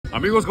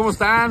Amigos, ¿cómo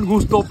están?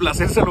 Gusto,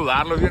 placer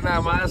saludarlos. Bien, nada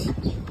más.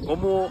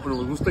 Cómo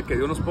nos gusta que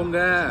Dios nos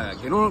ponga,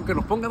 que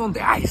nos ponga donde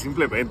hay,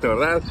 simplemente,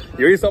 ¿verdad?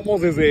 Y hoy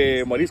estamos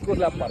desde Mariscos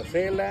La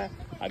Parcela,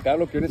 acá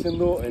lo que viene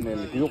siendo en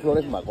el Río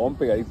Flores Magón,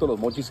 pegadito a Los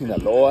Mochis,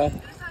 Sinaloa.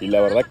 Y la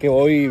verdad que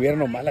hoy vieron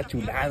nomás la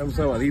chulada, un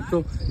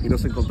sabadito, y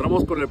nos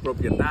encontramos con el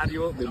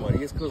propietario de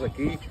Mariscos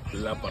aquí,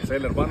 La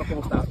Parcela. Hermano,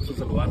 ¿cómo estás? Gusto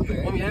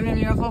saludarte. Muy bien, mi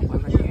amigazo,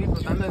 pues aquí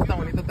disfrutando de esta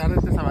bonita tarde,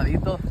 este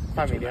sabadito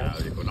familiar.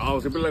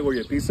 No, siempre la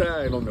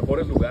golletiza en los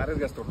mejores lugares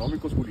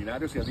gastronómicos,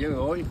 culinarios, y a día de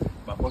hoy,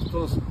 bajo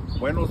estos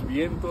buenos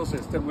vientos,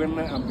 este buen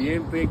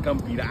ambiente,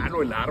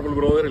 campirano, el árbol,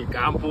 brother, el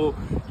campo,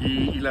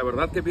 y la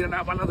verdad que miren,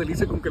 va la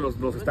delicia con que nos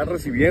están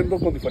recibiendo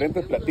con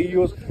diferentes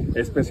platillos,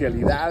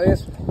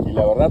 especialidades, y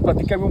la verdad,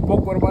 platícame un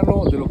poco, hermano,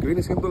 de lo que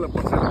viene siendo La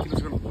Parcela aquí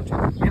en Los Mochis.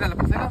 Mira, La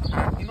Parcela,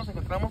 aquí nos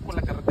encontramos por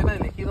la carretera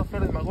del Ejido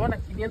Flores Magón, a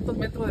 500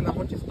 metros de La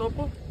Mochis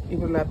Topo, y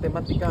pues la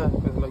temática,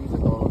 pues lo dice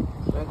todo.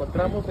 Nos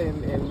encontramos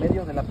en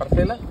medio de la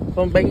parcela,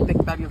 son 20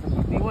 hectáreas de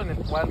cultivo, en el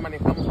cual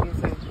manejamos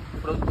 15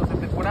 productos de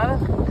temporada,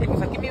 y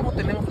pues aquí mismo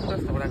tenemos un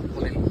restaurante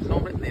con el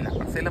nombre de La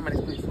Parcela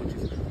Mariscos y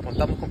Sushis.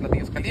 Contamos con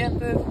platillos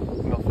calientes,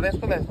 los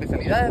frescos, las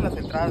especialidades, las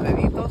entradas de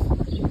deditos,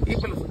 y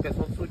pues los que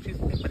son sushis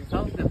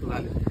empanizados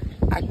naturales.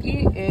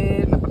 Aquí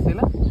La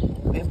Parcela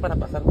es para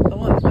pasar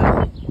toda la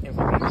tarde en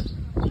familia.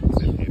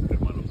 Excelente,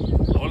 hermano.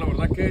 No, la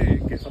verdad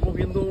que estamos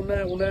viendo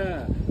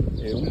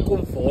un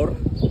confort.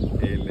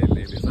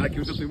 Aquí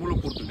ahorita tuvimos la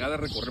oportunidad de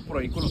recorrer por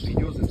ahí con los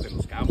niños desde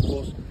los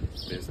campos,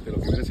 lo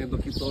que viene siendo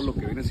aquí, todo lo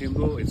que viene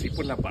siendo en sí,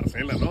 pues La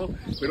Parcela, ¿no?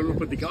 Pero nos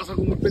platicabas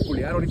algo muy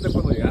peculiar ahorita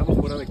cuando llegamos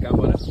fuera de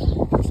cámara.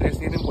 Ustedes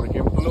tienen, por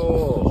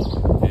ejemplo,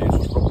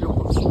 su propio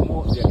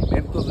consumo de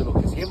alimentos, de lo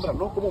que siembran,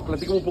 ¿no? ¿Cómo?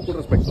 Platícame un poco al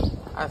respecto.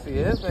 Así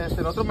es,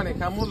 nosotros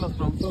manejamos los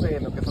productos de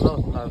lo que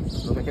son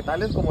los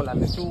vegetales, como la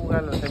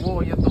lechuga, la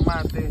cebolla,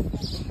 tomate,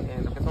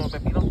 lo que son los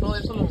pepinos, todo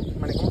eso lo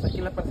manejamos aquí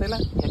en La Parcela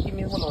y aquí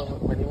mismo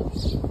lo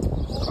venimos.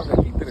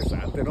 Qué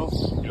interesante, ¿no?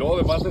 Y luego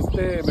además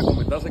me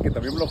comentaste que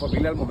también la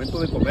familia al momento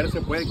de comer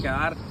se puede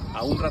quedar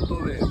a un rato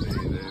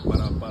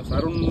para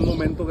pasar un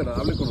momento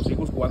agradable con los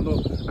hijos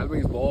jugando al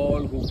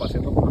béisbol,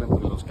 paseando por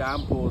entre los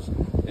campos.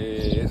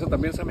 Eso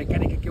también, esa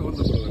mecánica, qué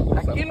onda,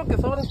 brother. Aquí lo que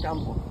sobra es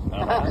campo.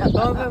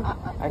 Entonces,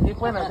 aquí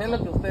pueden hacer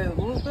lo que ustedes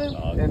gusten,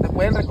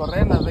 pueden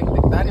recorrer las 20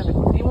 hectáreas de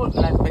cultivo,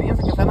 la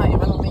experiencia que están a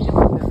llevar los niños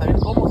de saber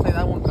cómo se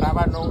da un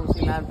rábano, un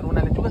cilantro,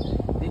 una lechuga.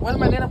 De igual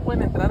manera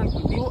pueden entrar al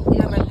cultivo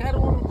y arrancar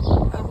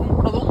un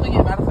producto y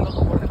llevárselo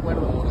como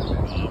recuerdo.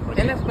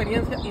 Es la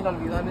experiencia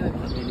inolvidable de mi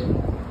familia.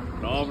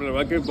 No, la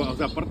verdad que, o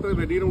sea, aparte de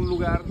venir a un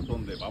lugar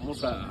donde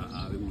vamos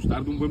a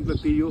degustar de un buen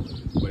platillo,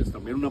 pues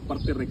también una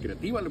parte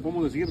recreativa, le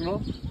podemos decir,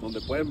 ¿no?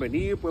 Donde pueden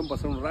venir, pueden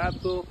pasar un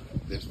rato,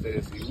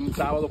 si un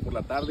sábado por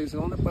la tarde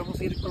dicen, ¿dónde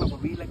podemos ir con la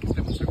familia, que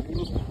estemos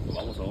seguros? Pues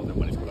vamos a donde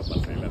Mariscos La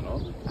Parcela,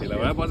 ¿no? Y la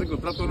verdad vas a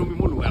encontrar todo en un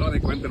mismo lugar,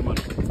 de cuenta,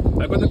 hermano. Te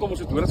das cuenta como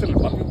si estuvieras en el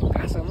patio de tu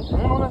casa, ¿no?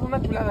 No, es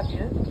una chulada aquí,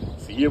 ¿eh?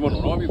 Sí,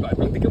 bueno, no,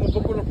 platícame un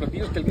poco de los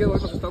platillos que el día de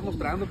hoy nos estás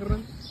mostrando, carnal.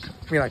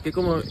 Mira, aquí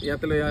como ya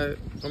te lo había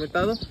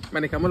comentado,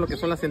 manejamos lo que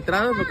son las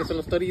entradas, lo que son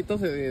los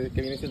toritos, que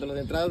vienen siendo las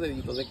entradas,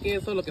 deditos de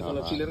queso, lo que son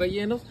los chiles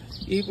rellenos,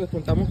 y pues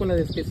contamos con las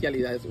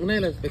especialidades. Una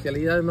de las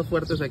especialidades más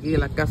fuertes aquí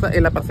en la casa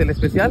es la parcela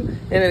especial,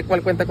 en el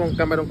cual cuenta con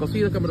camarón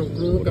cocido, camarón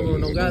crudo,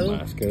 camarón ahogado,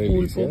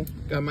 pulpo,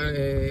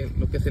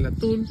 lo que es el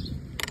atún.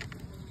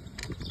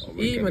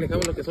 Y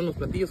manejamos lo que son los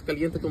platillos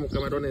calientes como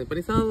camarones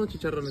empanizados,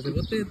 chicharrones de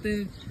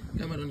botete,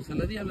 camarones a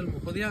la diabla, el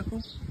mojo de ajo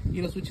y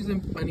los sushis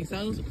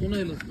empanizados. Uno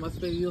de los más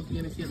pedidos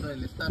viene siendo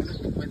el starter,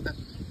 que cuenta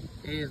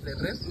es de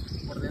res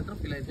por dentro,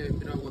 filadelfia de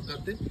pino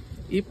aguacate,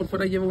 y por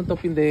fuera lleva un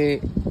topping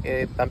de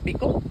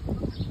tampico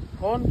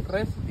con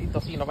res y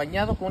tocino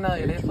bañado con un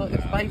aderezo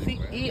spicy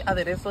y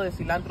aderezo de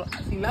cilantro,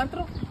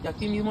 y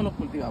aquí mismo lo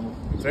cultivamos.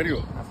 ¿En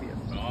serio? Así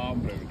es. No,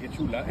 hombre, qué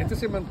chula.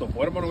 Se me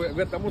antojó, hermano.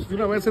 Estamos de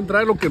una vez a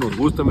entrar en lo que nos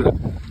gusta, mira.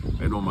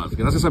 Nomás.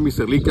 Gracias a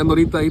Mr. Lee, que anda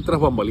ahorita ahí tras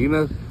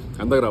bambalinas.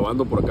 Anda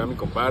grabando por acá mi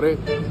compadre.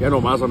 Ya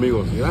nomás,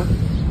 amigos. Mira.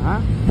 ¿Ah?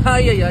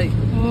 Ay.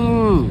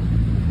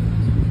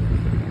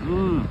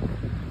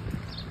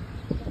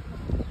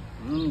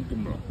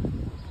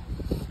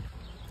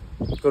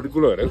 Está rico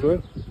el aderezo,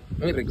 ¿eh?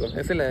 Muy rico.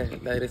 Ese es el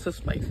aderezo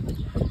spicy.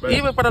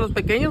 Y para los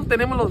pequeños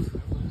tenemos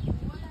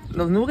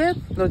los nuggets,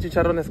 los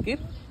chicharrones kit.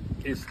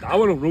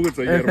 Estaban los nuggets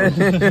ahí,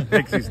 hermano.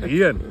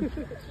 Existían.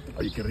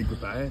 Ay, qué rico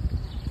está, ¿eh?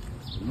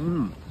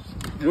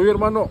 Y hoy,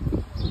 hermano,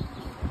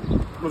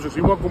 nos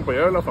hicimos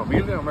acompañar a la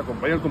familia. Me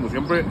acompañan como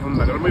siempre en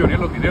la gran mayoría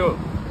de los videos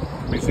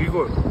mis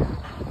hijos.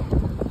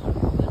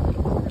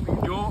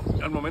 Yo,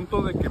 al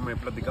momento de que me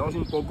platicabas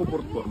un poco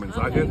por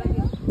mensajes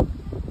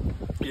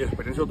y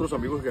experiencia de otros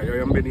amigos que ya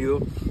habían venido,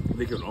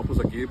 dije, no, pues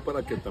aquí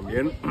para que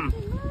también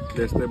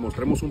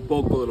mostremos un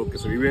poco de lo que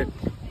se vive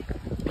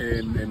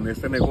en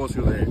este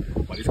negocio de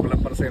Mariscos La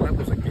Parcela,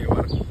 pues hay que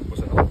llevar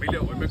pues, a la familia.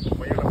 Hoy me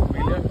acompaña la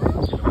familia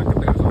y la verdad que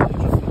te agradezco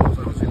mucho que nos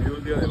han recibido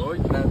el día de hoy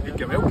y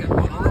que veo que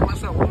no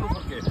nomás a uno,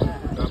 porque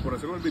por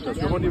hacer una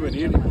invitación van a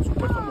venir y por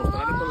supuesto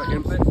mostrarle a toda la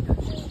gente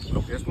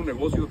lo que es tu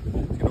negocio,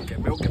 sino que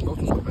veo que todos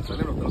tus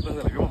comerciales los tratas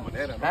de la misma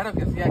manera, ¿no? Claro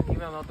que sí, aquí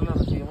nosotros los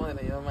recibimos de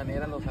la misma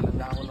manera, los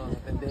saludamos, los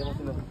atendemos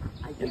y los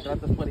y el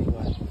trato es por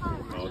igual.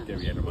 No, qué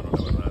bien, hermano,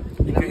 la verdad.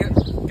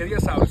 ¿Y qué día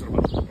sabes,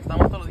 hermano?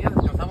 Estamos todos los días,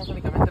 descansamos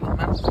únicamente los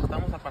martes,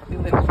 estamos a partir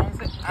de las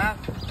 11 a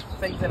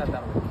 6 de la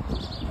tarde.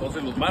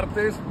 Entonces los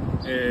martes,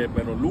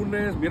 pero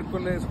lunes,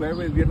 miércoles,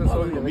 jueves, viernes,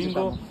 sábado y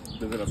domingo,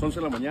 desde las 11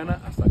 de la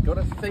mañana, ¿hasta qué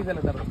hora? 6 de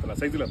la tarde. Hasta las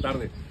 6 de la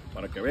tarde,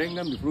 para que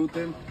vengan,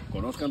 disfruten,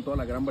 conozcan toda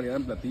la gran variedad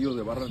de platillos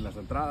de barras en las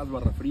entradas,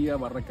 barra fría,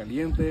 barra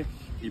caliente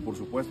y por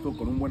supuesto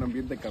con un buen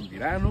ambiente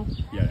campirano.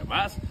 Y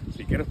además,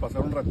 si quieres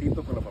pasar un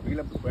ratito con la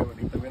familia, pues puedes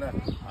venir también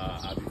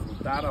a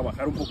disfrutar, a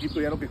bajar un poquito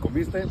ya lo que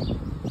comiste,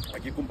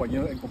 aquí en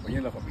compañía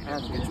de la familia.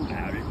 Qué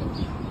chulada, viejo.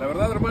 La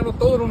verdad, hermano,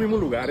 todo en un mismo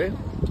lugar, ¿eh?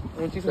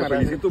 Muchísimas Te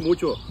felicito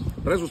mucho.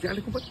 ¿Redes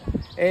sociales, compadre?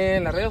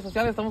 En las redes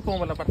sociales estamos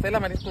como la parcela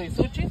Mariscos y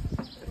Sushi,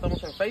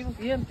 estamos en Facebook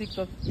y en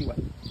TikTok igual.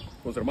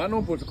 Pues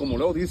hermano, pues como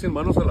luego dicen,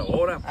 manos a la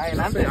obra.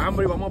 Adelante. Hace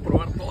hambre y vamos a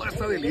probar toda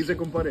esta delicia,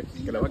 compadre.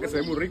 Que la verdad que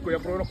se ve muy rico. Ya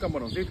probé los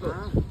camaroncitos.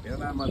 Mira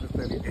nada más,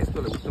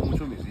 esto le gusta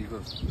mucho a mis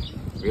hijos.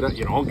 Mira,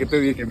 y no, ¿qué te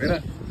dije?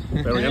 Mira,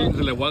 pero ya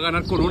se le voy a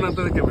ganar con una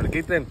antes de que me le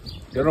quiten.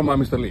 Ya nomás,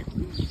 Mr. Lee.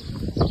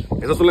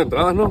 Esas son las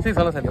entradas, ¿no? Sí,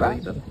 son las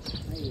entraditas.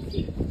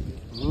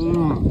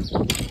 No,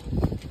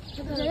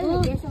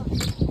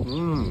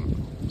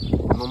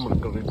 hombre,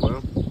 qué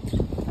rico,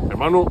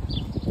 hermano,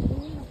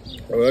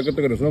 la verdad que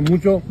te agradecemos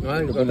mucho. No,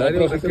 al contrario,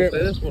 gracias a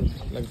ustedes por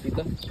la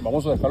visita.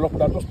 Vamos a dejar los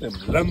platos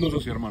temblando, eso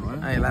sí, hermano, ¿eh?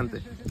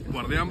 Adelante.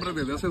 Guardé hambre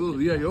desde hace 2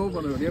 días yo,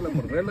 cuando venía a la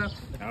parcela.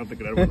 No te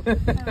creas, hermano.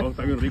 No,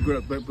 está bien rico.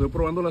 Estoy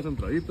probando las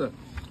entraditas.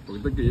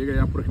 Ahorita que llega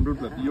ya, por ejemplo, el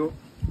platillo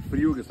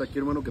frío que está aquí,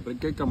 hermano, que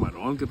trae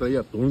camarón, que trae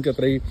atún, que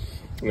trae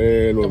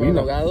Camarón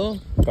ahogado.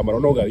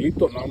 Camarón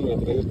ahogadito, no, me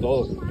trae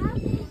todo.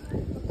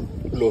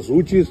 Los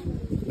sushis,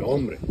 no,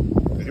 hombre,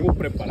 venimos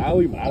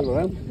preparados y más,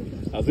 ¿verdad?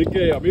 Así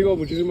que, amigos,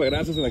 muchísimas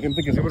gracias a la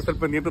gente que siempre está al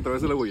pendiente a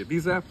través de la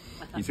golletiza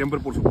y siempre,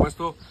 por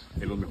supuesto,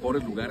 en los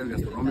mejores lugares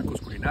gastronómicos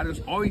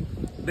culinarios. Hoy,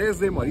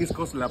 desde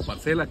Mariscos, la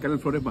parcela, acá en el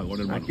Flores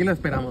Magón, hermano. Aquí lo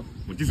esperamos.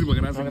 Muchísimas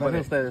gracias, No, gracias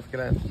a ustedes,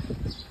 gracias.